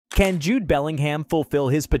Can Jude Bellingham fulfill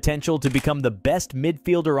his potential to become the best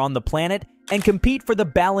midfielder on the planet and compete for the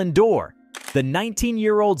Ballon d'Or? The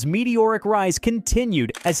 19-year-old's meteoric rise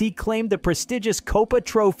continued as he claimed the prestigious Kopa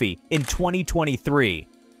Trophy in 2023.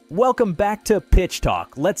 Welcome back to Pitch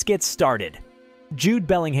Talk. Let's get started. Jude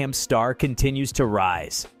Bellingham's star continues to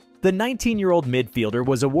rise. The 19-year-old midfielder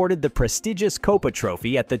was awarded the prestigious Kopa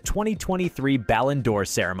Trophy at the 2023 Ballon d'Or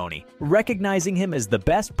ceremony, recognizing him as the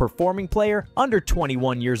best performing player under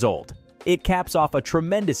 21 years old. It caps off a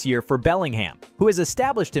tremendous year for Bellingham, who has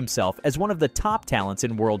established himself as one of the top talents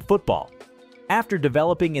in world football. After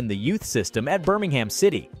developing in the youth system at Birmingham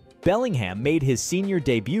City, Bellingham made his senior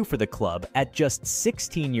debut for the club at just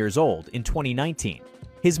 16 years old in 2019.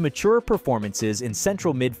 His mature performances in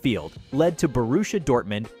central midfield led to Borussia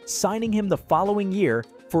Dortmund signing him the following year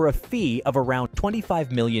for a fee of around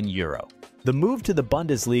 €25 million. The move to the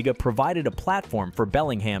Bundesliga provided a platform for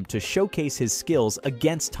Bellingham to showcase his skills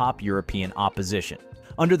against top European opposition.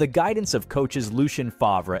 Under the guidance of coaches Lucien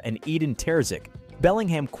Favre and Edin Terzic,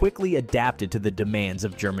 Bellingham quickly adapted to the demands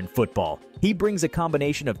of German football. He brings a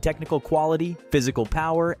combination of technical quality, physical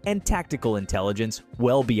power, and tactical intelligence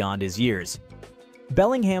well beyond his years.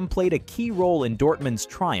 Bellingham played a key role in Dortmund's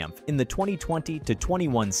triumph in the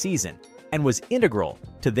 2020-21 season and was integral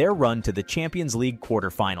to their run to the Champions League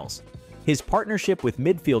quarterfinals. His partnership with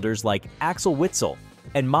midfielders like Axel Witsel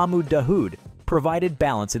and Mahmoud Dahoud provided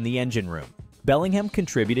balance in the engine room. Bellingham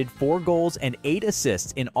contributed 4 goals and 8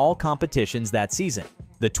 assists in all competitions that season.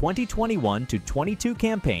 The 2021-22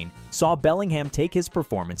 campaign saw Bellingham take his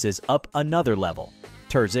performances up another level.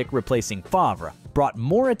 Terzic, replacing Favre, brought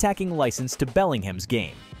more attacking license to Bellingham's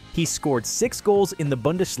game. He scored 6 goals in the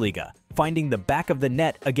Bundesliga, finding the back of the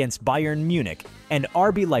net against Bayern Munich and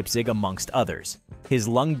RB Leipzig amongst others. His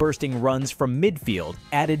lung-bursting runs from midfield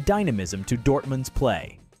added dynamism to Dortmund's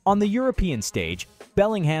play. On the European stage,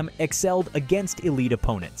 Bellingham excelled against elite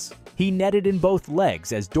opponents. He netted in both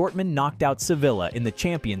legs as Dortmund knocked out Sevilla in the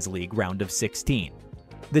Champions League round of 16.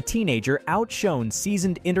 The teenager outshone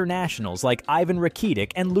seasoned internationals like Ivan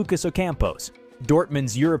Rakitic and Lucas Ocampos.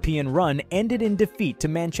 Dortmund's European run ended in defeat to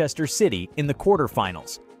Manchester City in the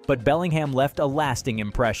quarterfinals, but Bellingham left a lasting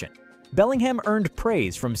impression. Bellingham earned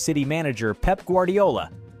praise from City manager Pep Guardiola,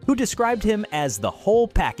 who described him as the whole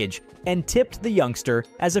package and tipped the youngster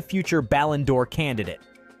as a future Ballon d'Or candidate.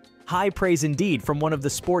 High praise indeed from one of the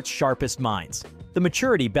sport's sharpest minds. The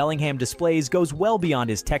maturity Bellingham displays goes well beyond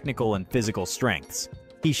his technical and physical strengths.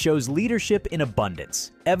 He shows leadership in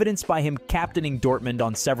abundance, evidenced by him captaining Dortmund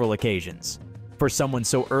on several occasions. For someone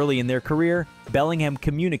so early in their career, Bellingham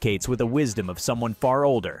communicates with the wisdom of someone far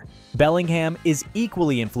older. Bellingham is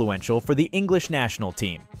equally influential for the English national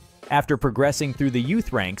team. After progressing through the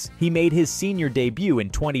youth ranks, he made his senior debut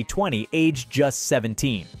in 2020, aged just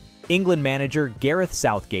 17. England manager Gareth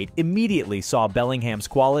Southgate immediately saw Bellingham's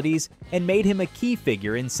qualities and made him a key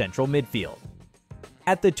figure in central midfield.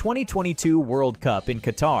 At the 2022 World Cup in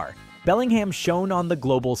Qatar, Bellingham shone on the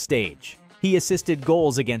global stage. He assisted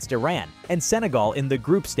goals against Iran and Senegal in the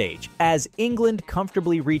group stage as England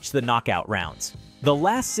comfortably reached the knockout rounds. The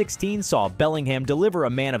last 16 saw Bellingham deliver a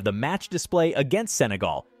man-of-the-match display against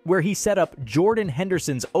Senegal, where he set up Jordan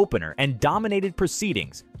Henderson's opener and dominated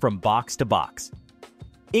proceedings from box to box.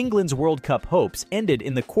 England's World Cup hopes ended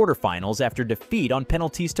in the quarterfinals after defeat on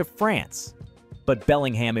penalties to France. But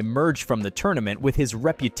Bellingham emerged from the tournament with his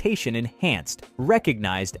reputation enhanced,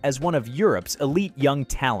 recognized as one of Europe's elite young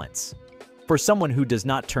talents. For someone who does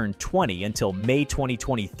not turn 20 until May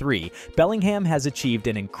 2023, Bellingham has achieved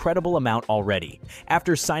an incredible amount already.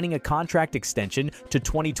 After signing a contract extension to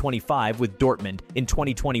 2025 with Dortmund in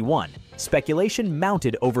 2021, speculation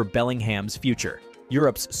mounted over Bellingham's future.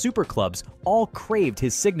 Europe's super clubs all craved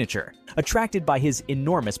his signature, attracted by his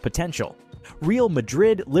enormous potential. Real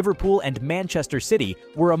Madrid, Liverpool, and Manchester City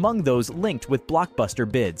were among those linked with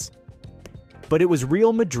blockbuster bids. But it was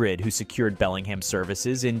Real Madrid who secured Bellingham's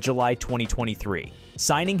services in July 2023,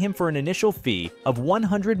 signing him for an initial fee of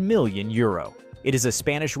 €100 million. It is a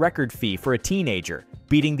Spanish record fee for a teenager,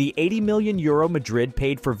 beating the €80 million Madrid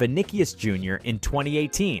paid for Vinicius Jr. in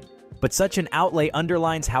 2018. But such an outlay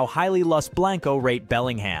underlines how highly Los Blanco rate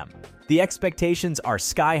Bellingham. The expectations are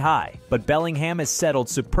sky high, but Bellingham has settled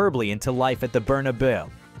superbly into life at the Bernabeu.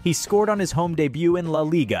 He scored on his home debut in La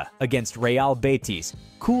Liga against Real Betis,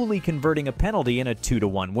 coolly converting a penalty in a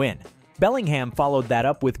 2-1 win. Bellingham followed that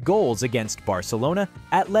up with goals against Barcelona,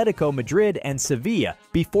 Atletico Madrid, and Sevilla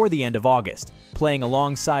before the end of August. Playing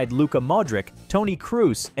alongside Luka Modric, Toni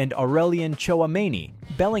Kroos, and Aurelien Tchouameni,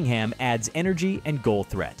 Bellingham adds energy and goal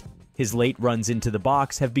threat. His late runs into the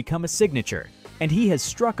box have become a signature, and he has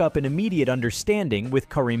struck up an immediate understanding with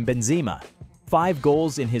Karim Benzema. 5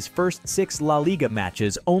 goals in his first 6 La Liga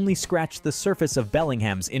matches only scratched the surface of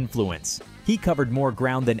Bellingham's influence. He covered more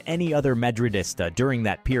ground than any other Madridista during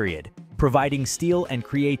that period, providing steel and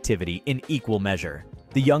creativity in equal measure.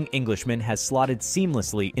 The young Englishman has slotted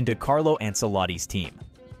seamlessly into Carlo Ancelotti's team.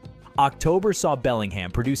 October saw Bellingham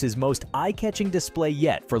produce his most eye-catching display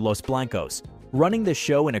yet for Los Blancos, running the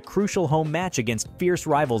show in a crucial home match against fierce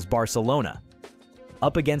rivals Barcelona.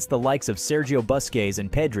 Up against the likes of Sergio Busquets and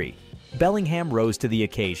Pedri, Bellingham rose to the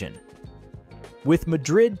occasion. With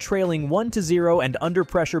Madrid trailing 1-0 and under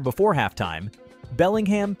pressure before halftime,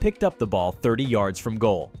 Bellingham picked up the ball 30 yards from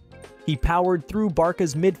goal. He powered through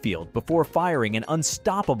Barca's midfield before firing an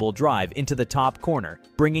unstoppable drive into the top corner,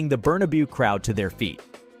 bringing the Bernabeu crowd to their feet.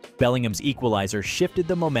 Bellingham's equalizer shifted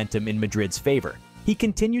the momentum in Madrid's favor. He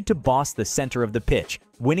continued to boss the center of the pitch,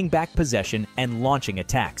 winning back possession and launching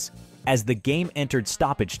attacks. As the game entered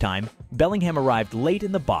stoppage time, Bellingham arrived late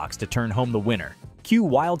in the box to turn home the winner. Cue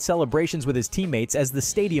wild celebrations with his teammates as the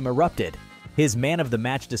stadium erupted. His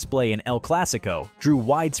man-of-the-match display in El Clasico drew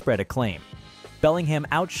widespread acclaim. Bellingham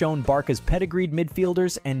outshone Barca's pedigreed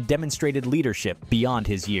midfielders and demonstrated leadership beyond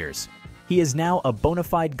his years. He is now a bona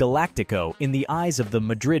fide Galactico in the eyes of the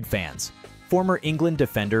Madrid fans. Former England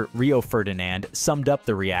defender Rio Ferdinand summed up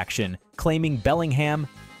the reaction, claiming Bellingham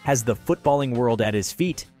has the footballing world at his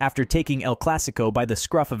feet after taking El Clasico by the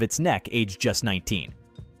scruff of its neck aged just 19.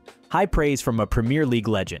 High praise from a Premier League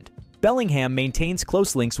legend. Bellingham maintains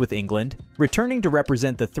close links with England, returning to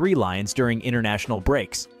represent the Three Lions during international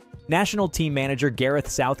breaks. National team manager Gareth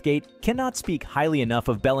Southgate cannot speak highly enough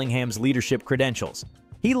of Bellingham's leadership credentials.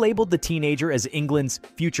 He labeled the teenager as England's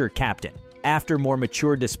future captain, after more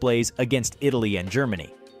mature displays against Italy and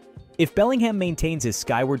Germany. If Bellingham maintains his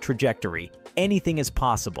skyward trajectory, anything is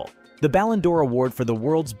possible. The Ballon d'Or award for the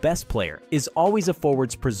world's best player is always a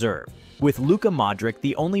forward's preserve, with Luka Modric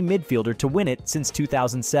the only midfielder to win it since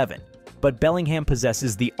 2007. But Bellingham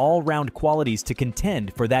possesses the all-round qualities to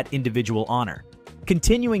contend for that individual honor.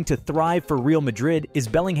 Continuing to thrive for Real Madrid is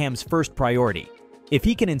Bellingham's first priority. If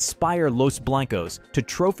he can inspire Los Blancos to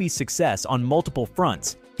trophy success on multiple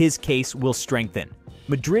fronts, his case will strengthen.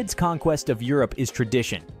 Madrid's conquest of Europe is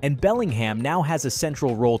tradition, and Bellingham now has a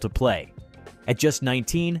central role to play. At just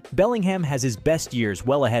 19, Bellingham has his best years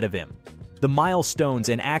well ahead of him. The milestones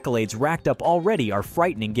and accolades racked up already are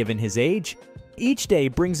frightening given his age. Each day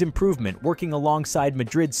brings improvement working alongside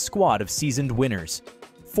Madrid's squad of seasoned winners.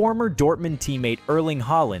 Former Dortmund teammate Erling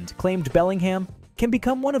Haaland claimed Bellingham can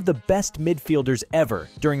become one of the best midfielders ever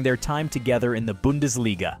during their time together in the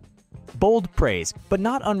Bundesliga. Bold praise, but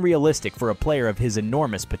not unrealistic for a player of his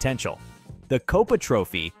enormous potential. The Kopa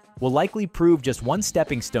Trophy will likely prove just one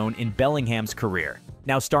stepping stone in Bellingham's career.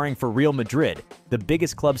 Now starring for Real Madrid, the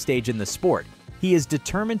biggest club stage in the sport, he is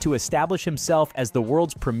determined to establish himself as the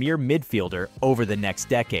world's premier midfielder over the next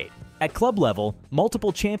decade. At club level,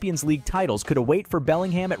 multiple Champions League titles could await for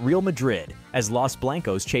Bellingham at Real Madrid as Los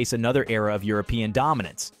Blancos chase another era of European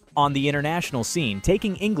dominance. On the international scene,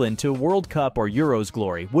 taking England to World Cup or Euros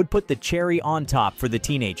glory would put the cherry on top for the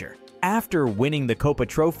teenager. After winning the Kopa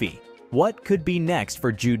Trophy, what could be next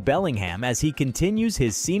for Jude Bellingham as he continues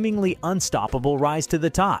his seemingly unstoppable rise to the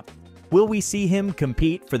top? Will we see him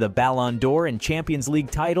compete for the Ballon d'Or and Champions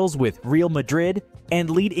League titles with Real Madrid and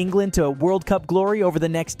lead England to World Cup glory over the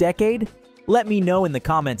next decade? Let me know in the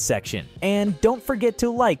comments section. And don't forget to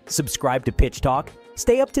like, subscribe to Pitch Talk,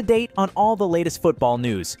 stay up to date on all the latest football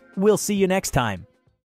news. We'll see you next time.